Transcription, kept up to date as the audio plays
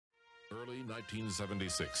Early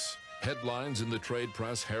 1976, headlines in the trade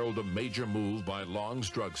press herald a major move by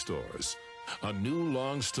Long's drugstores. A new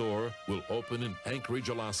Long store will open in Anchorage,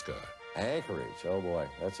 Alaska. Anchorage, oh boy,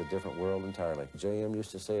 that's a different world entirely. JM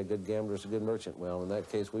used to say a good gambler is a good merchant. Well, in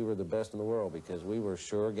that case, we were the best in the world because we were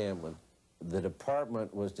sure gambling. The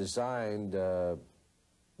department was designed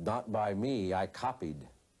not by me. I copied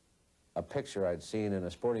a picture I'd seen in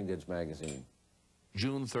a sporting goods magazine.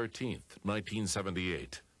 June 13th,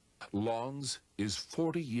 1978. Long's is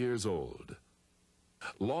 40 years old.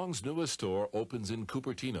 Long's newest store opens in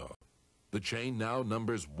Cupertino. The chain now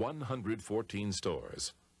numbers 114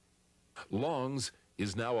 stores. Long's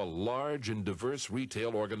is now a large and diverse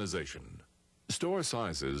retail organization. Store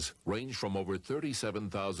sizes range from over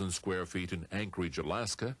 37,000 square feet in Anchorage,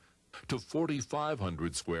 Alaska, to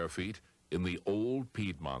 4,500 square feet in the old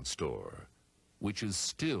Piedmont store, which is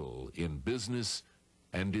still in business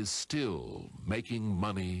and is still making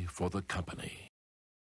money for the company.